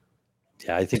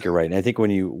 Yeah, I think you're right. And I think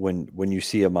when you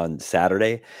see him on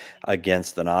Saturday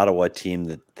against an Ottawa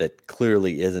team that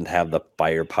clearly isn't have the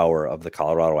firepower of the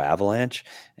Colorado Avalanche,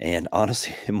 and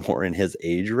honestly more in his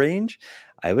age range,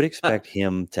 I would expect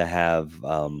him to have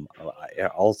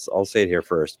I'll say it here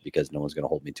first because no one's going to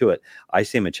hold me to it. I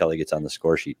say Maccelli gets on the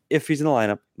score sheet. If he's in the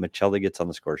lineup, Maccelli gets on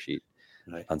the score sheet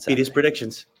on Saturday. Petey's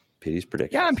predictions.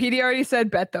 Yeah, and PD already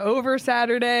said bet the over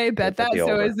Saturday, bet that.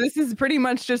 So this is pretty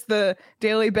much just the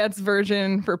daily bets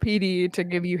version for PD to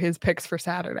give you his picks for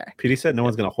Saturday. PD said no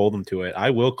one's going to hold him to it. I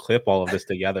will clip all of this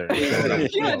together.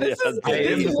 Yeah, this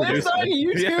lives on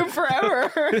YouTube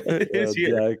forever.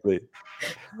 Exactly.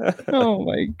 Oh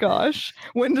my gosh.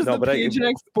 When does the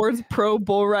PHNX Sports Pro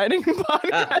Bull Riding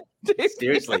podcast debut?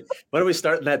 Seriously, when are we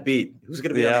starting that beat? Who's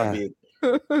going to be on the beat?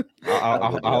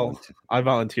 I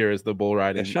volunteer as the bull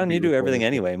riding. Yeah, Sean, you do everything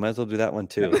anyway. Might as well do that one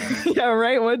too. Yeah,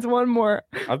 right. What's one more?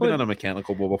 I've been on a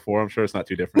mechanical bull before. I'm sure it's not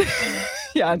too different.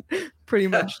 Yeah, pretty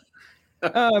much.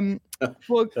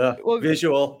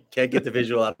 Visual. Can't get the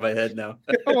visual out of my head now.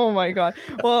 Oh my god.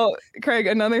 Well, Craig,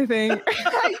 another thing.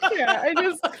 I can't.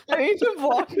 I need to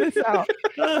block this out.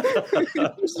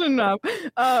 Just enough.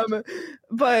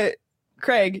 But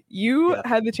Craig, you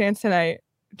had the chance tonight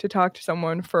to talk to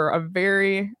someone for a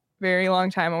very, very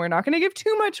long time, and we're not going to give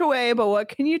too much away, but what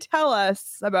can you tell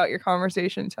us about your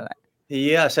conversation tonight?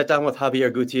 Yeah, I sat down with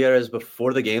Javier Gutierrez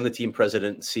before the game, the team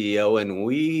president and CEO, and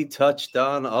we touched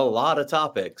on a lot of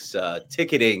topics,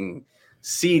 ticketing,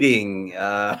 seating.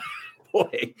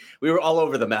 Boy, we were all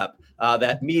over the map.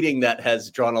 That meeting that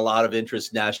has drawn a lot of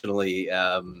interest nationally.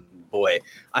 Boy,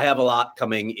 I have a lot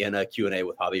coming in a Q&A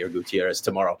with Javier Gutierrez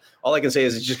tomorrow. All I can say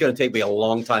is it's just going to take me a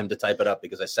long time to type it up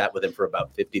because I sat with him for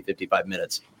about 55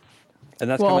 minutes. And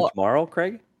that's coming tomorrow,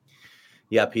 Craig?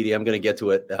 Yeah, PD, I'm going to get to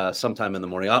it sometime in the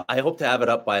morning. I hope to have it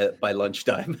up by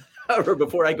lunchtime or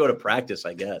before I go to practice,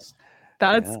 I guess.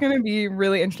 That's going to be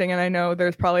really interesting. And I know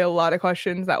there's probably a lot of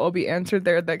questions that will be answered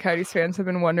there that Coyotes fans have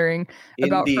been wondering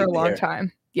about for a long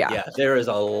time. Yeah, there is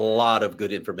a lot of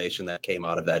good information that came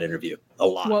out of that interview. A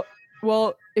lot.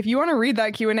 Well, if you want to read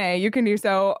that Q&A, you can do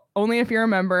so only if you're a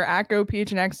member at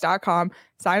gophnx.com.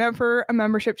 Sign up for a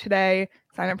membership today.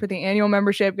 Sign up for the annual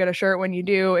membership. Get a shirt when you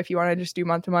do. If you want to just do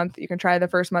month to month, you can try the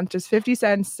first month, just 50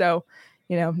 cents. So,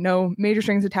 no major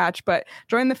strings attached, but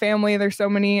join the family. There's so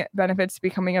many benefits to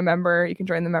becoming a member. You can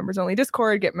join the members only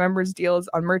Discord, get members deals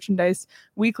on merchandise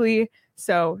weekly.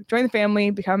 So join the family,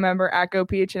 become a member at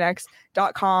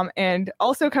gophnx.com. And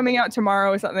also coming out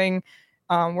tomorrow is something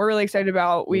we're really excited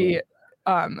about. We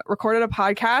recorded a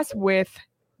podcast with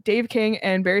Dave King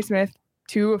and Barry Smith,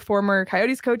 two former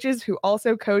Coyotes coaches who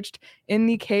also coached in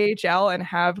the KHL and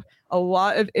have a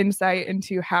lot of insight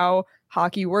into how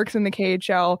hockey works in the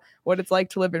KHL, what it's like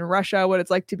to live in Russia, what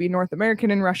it's like to be North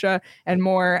American in Russia, and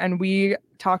more. And we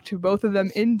talked to both of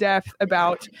them in depth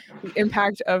about the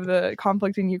impact of the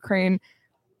conflict in Ukraine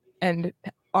and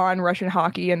on Russian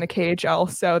hockey and the KHL.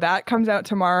 So that comes out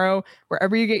tomorrow,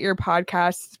 wherever you get your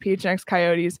podcasts, PHNX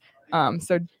Coyotes.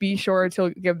 So be sure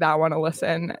to give that one a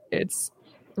listen. It's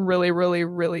really, really,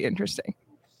 really interesting.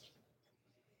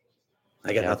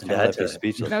 I got nothing to add to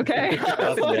speechless. Okay.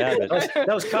 That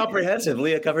was comprehensive.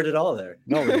 Leah covered it all there.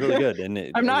 No, it was really good.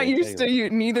 And I'm not used to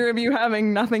neither of you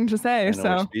having nothing to say. I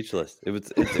know, speechless.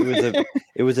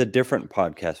 It was a different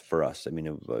podcast for us. I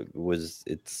mean,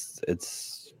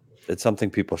 it's something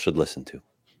people should listen to.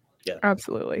 Yeah,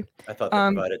 absolutely. I thought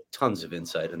that provided tons of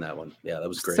insight in that one. Yeah, that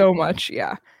was great. So much.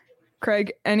 Yeah.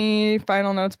 Craig, any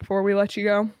final notes before we let you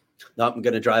go? No, I'm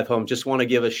going to drive home. Just want to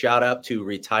give a shout out to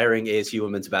retiring ASU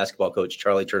women's basketball coach,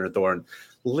 Charlie Turner-Thorne.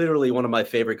 Literally one of my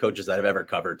favorite coaches that I've ever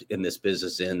covered in this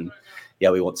business.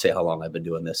 We won't say how long I've been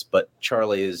doing this, but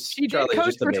Charlie is. She did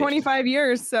coach for 25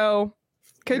 years. So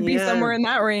Could be somewhere in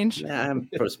that range. Yeah,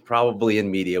 I was probably in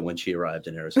media when she arrived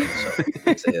in Arizona, so I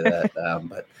can say that.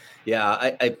 But yeah,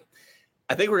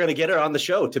 I think we're going to get her on the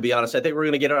show, to be honest. I think we're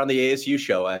going to get her on the ASU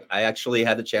show. I actually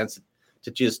had the chance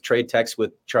to just trade texts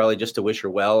with Charlie just to wish her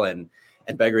well and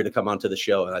beg her to come onto the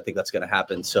show, and I think that's going to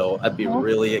happen. So I'd be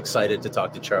really excited to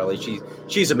talk to Charlie.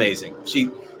 She's amazing.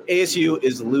 ASU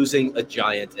is losing a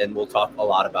giant, and we'll talk a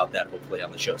lot about that hopefully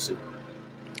on the show soon.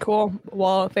 Cool.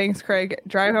 Well, thanks, Craig.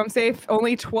 Drive home safe.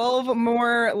 Only 12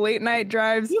 more late night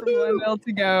drives from Glendale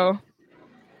to go.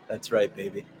 That's right,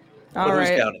 baby. All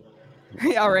right. Counting?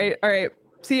 All right.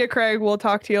 See you, Craig. We'll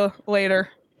talk to you later.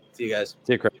 See you guys.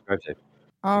 See you, Craig. Drive safe.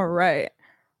 All right.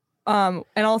 And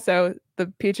also, the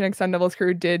PHNX Sun Devils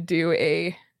crew did do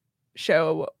a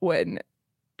show when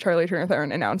Charlie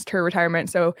Turner-Thorne announced her retirement.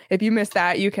 So if you missed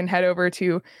that, you can head over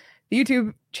to the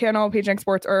YouTube channel, PHNX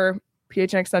Sports, or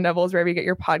PHNX Sun Devils, wherever you get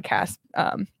your podcast,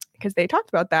 because they talked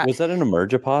about that. Was that an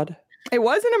Emergipod? It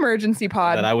was an emergency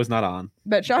pod. That I was not on.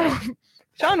 But Sean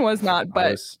was not. But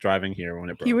I was driving here when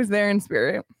it broke. He was there in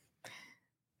spirit.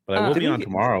 But I will be on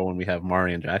tomorrow when we have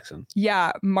Marian Jackson.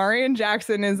 Yeah, Marian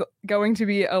Jackson is going to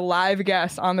be a live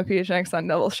guest on the PHNX Sun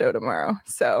Devils show tomorrow.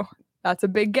 So that's a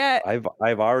big get. I've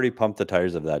already pumped the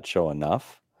tires of that show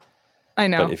enough. I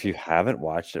know. But if you haven't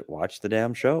watched it, watch the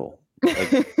damn show.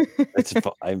 Like,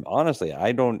 I'm honestly,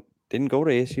 didn't go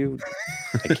to ASU.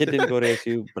 My kid didn't go to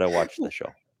ASU, but I watched the show.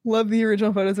 Love the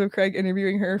original photos of Craig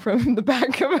interviewing her from the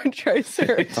back of a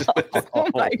Triceratops. Oh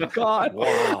my God.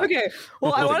 Wow. Okay.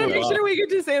 Well, I want to make sure we get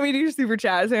to Sammy do super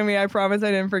chat. Sammy, I promise I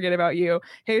didn't forget about you.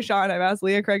 Hey, Sean, I've asked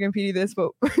Leah, Craig, and Petey this,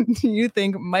 but do you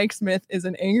think Mike Smith is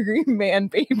an angry man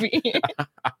baby?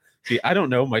 See, I don't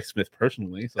know Mike Smith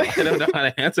personally, so I don't know how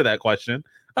to answer that question.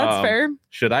 That's fair.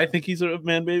 Should I think he's a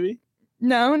man baby?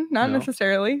 No, not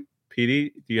necessarily.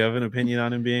 Petey, do you have an opinion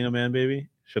on him being a man baby?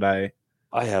 Should I?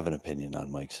 I have an opinion on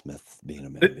Mike Smith being a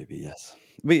man baby. Yes,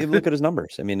 but look at his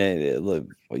numbers. I mean, look,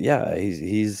 yeah,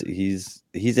 he's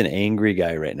an angry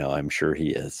guy right now. I'm sure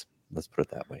he is. Let's put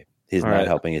it that way. He's not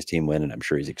helping his team win, and I'm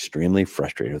sure he's extremely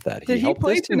frustrated with that. Did he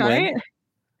play tonight?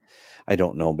 I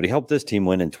don't know, but he helped this team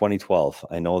win in 2012.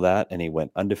 I know that, and he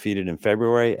went undefeated in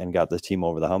February and got this team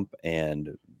over the hump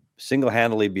and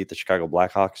single-handedly beat the Chicago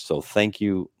Blackhawks. So thank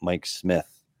you, Mike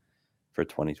Smith, for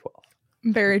 2012.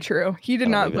 Very true. He did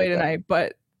not play tonight,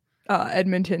 but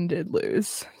Edmonton did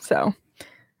lose. So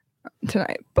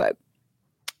tonight, but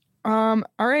all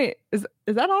right. Is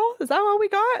that all? Is that all we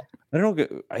got?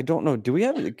 I don't know. Do we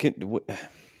have?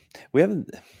 We haven't.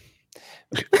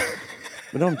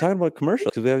 But no, I'm talking about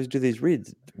commercials because we always do these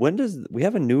reads. When does we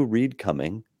have a new read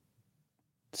coming?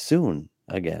 Soon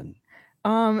again.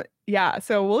 Yeah.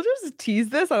 So we'll just tease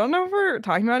this. I don't know if we're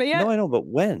talking about it yet. No, I know, but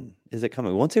when is it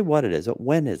coming? We won't say what it is, but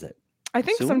when is it? I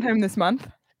think sometime this month.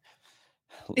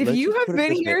 If you have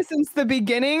been here since the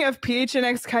beginning of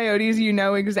PHNX Coyotes, you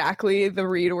know exactly the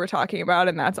read we're talking about,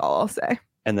 and that's all I'll say.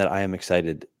 And that I am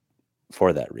excited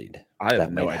for that read. I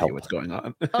have no idea what's going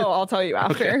on. Oh, I'll tell you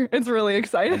after. Okay. It's really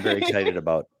exciting. I'm very excited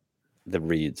about the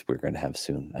reads we're going to have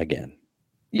soon again.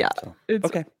 Yeah. So,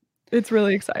 it's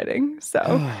really exciting. So,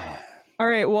 all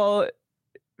right. Well,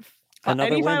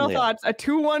 any final thoughts? A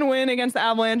 2-1 win against the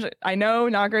Avalanche. I know,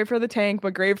 not great for the tank,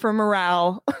 but great for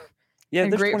morale. Yeah,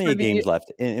 there's 28 games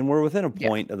left, and we're within a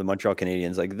point of the Montreal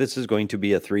Canadiens. Like, this is going to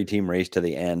be a 3-team race to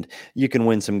the end. You can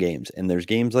win some games, and there's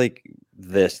games like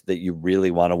this that you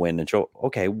really want to win and show,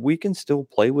 okay, we can still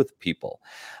play with people.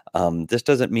 This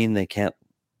doesn't mean they can't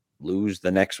lose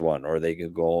the next one, or they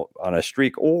could go on a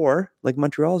streak, or like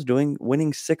Montreal's doing,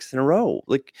 winning 6 in a row.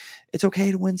 Like, it's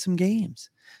okay to win some games.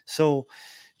 So,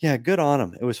 yeah, good on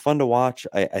them. It was fun to watch.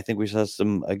 I think we saw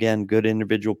some, again, good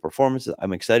individual performances.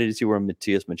 I'm excited to see where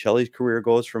Matthias Michelli's career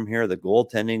goes from here. The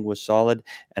goaltending was solid,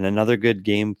 and another good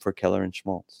game for Keller and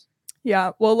Schmaltz.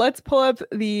 Yeah, well, let's pull up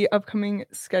the upcoming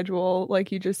schedule.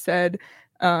 Like you just said,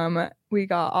 we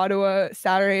got Ottawa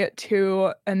Saturday at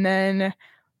 2, and then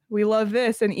we love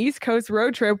this, an East Coast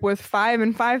road trip with 5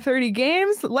 and 5:30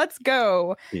 games. Let's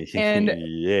go. And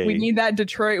we need that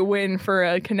Detroit win for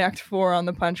a Connect 4 on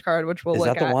the punch card, which we'll look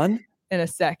at the one? In a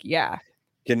sec. Yeah.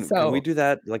 Can we do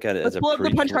that? Let's pull up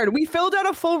the punch card. We filled out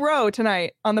a full row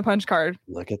tonight on the punch card.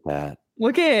 Look at that.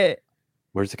 Look at it.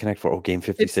 Where's the Connect 4? Oh, game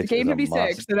 56. It's game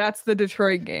 56. So that's the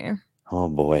Detroit game. Oh,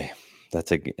 boy.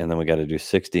 And then we got to do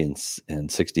 60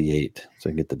 and 68. So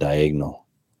we get the diagonal.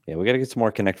 Yeah, we got to get some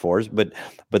more Connect 4s, but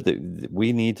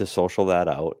we need to social that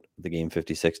out, the game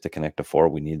 56 to Connect to 4.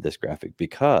 We need this graphic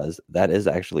because that is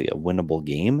actually a winnable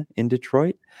game in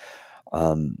Detroit.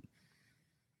 I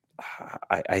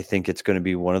think it's going to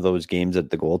be one of those games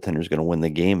that the goaltender is going to win the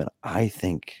game, and I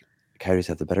think Coyotes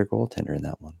have the better goaltender in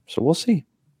that one. So we'll see.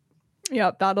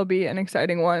 Yep, that'll be an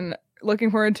exciting one.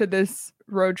 Looking forward to this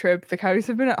road trip. The Coyotes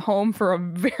have been at home for a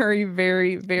very,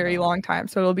 very, very long time.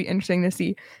 So it'll be interesting to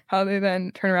see how they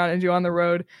then turn around and do on the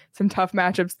road. Some tough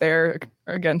matchups there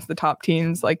against the top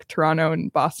teams like Toronto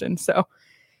and Boston. So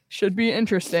should be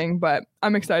interesting, but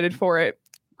I'm excited for it.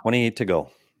 28 to go.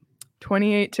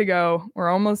 28 to go. We're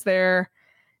almost there.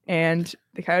 And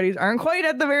the Coyotes aren't quite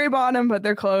at the very bottom, but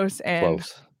they're close. And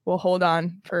we'll hold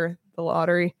on for the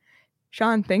lottery.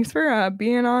 Sean, thanks for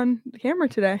being on the camera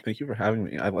today. Thank you for having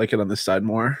me. I like it on this side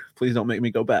more. Please don't make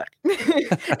me go back.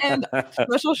 And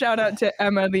special shout out to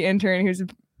Emma, the intern, who's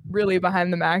really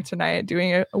behind the Mac tonight,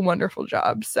 doing a wonderful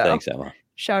job. So thanks, Emma.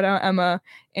 Shout out, Emma.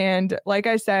 And like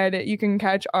I said, you can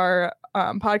catch our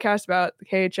podcast about the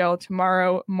KHL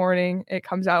tomorrow morning. It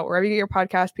comes out wherever you get your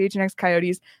podcast, PHNX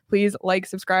Coyotes. Please like,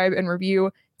 subscribe, and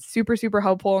review. Super, super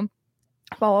helpful.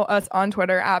 Follow us on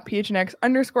Twitter at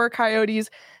PHNX_Coyotes.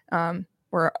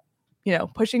 We're,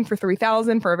 pushing for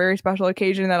 3,000 for a very special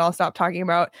occasion that I'll stop talking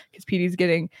about because Petey's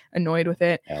getting annoyed with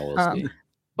it. Yeah, we'll see.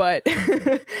 But,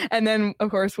 and then of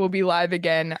course we'll be live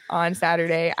again on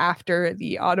Saturday after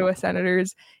the Ottawa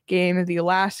Senators game, the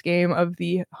last game of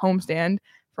the homestand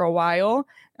for a while.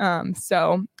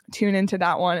 So tune into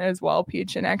that one as well.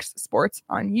 PHNX Sports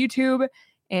on YouTube,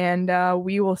 and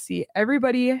we will see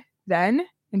everybody then.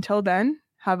 Until then,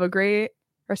 have a great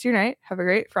rest of your night. Have a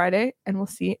great Friday, and we'll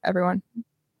see everyone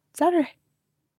Saturday.